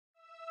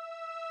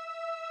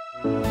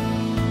The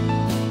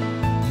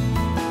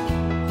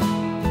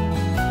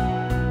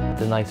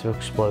night of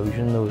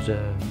explosion, there was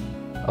a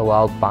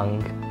loud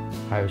bang.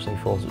 I originally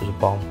thought it was a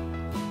bomb.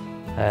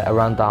 I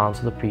ran down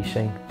to the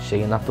precinct,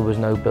 seeing that there was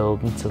no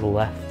building to the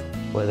left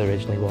where there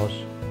originally was.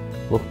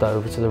 Looked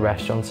over to the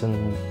restaurant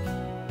and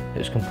it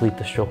was complete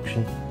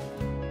destruction.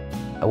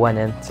 I went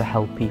in to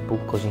help people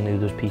because I knew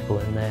there was people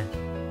in there.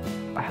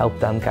 I helped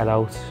them get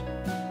out.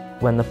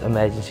 When the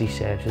emergency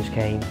services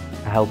came,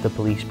 I helped the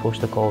police push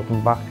the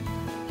cordon back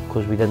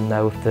because we didn't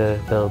know if the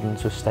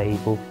buildings were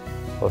stable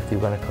or if they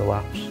were going to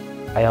collapse.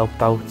 I helped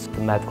out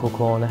the medical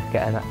corner,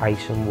 getting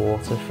ice and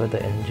water for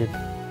the injured.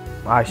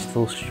 I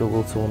still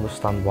struggle to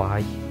understand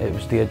why. It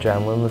was the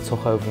adrenaline that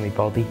took over my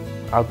body.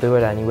 I'd do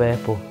it anywhere,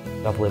 but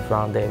I've lived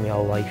around here my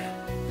whole life,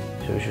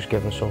 so it was just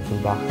giving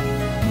something back.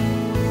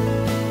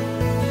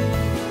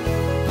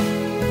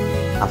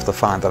 After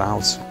finding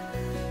out,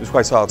 it was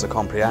quite hard to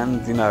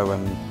comprehend, you know,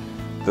 and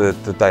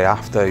the day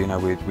after, you know,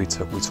 we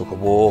took a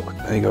walk,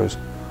 and he goes,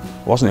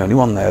 "I wasn't the only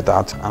one there,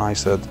 Dad," and I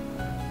said,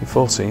 "You're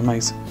 14,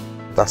 mate.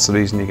 That's the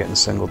reason you're getting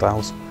singled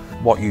out."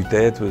 What you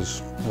did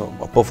was, you know,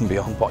 above and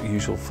beyond what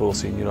usual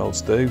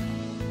 14-year-olds do.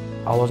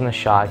 I wasn't a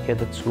shy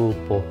kid at school,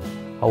 but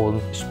I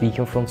wouldn't speak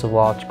in front of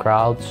large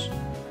crowds.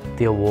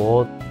 The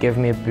award gave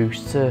me a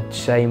boost to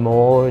say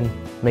more and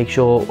make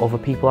sure other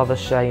people have a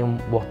say in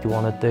what they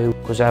want to do,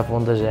 because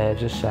everyone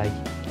deserves a say.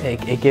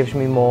 It gives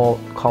me more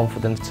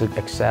confidence to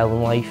excel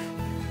in life,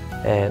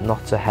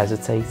 not to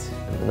hesitate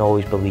and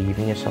always believe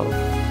in yourself.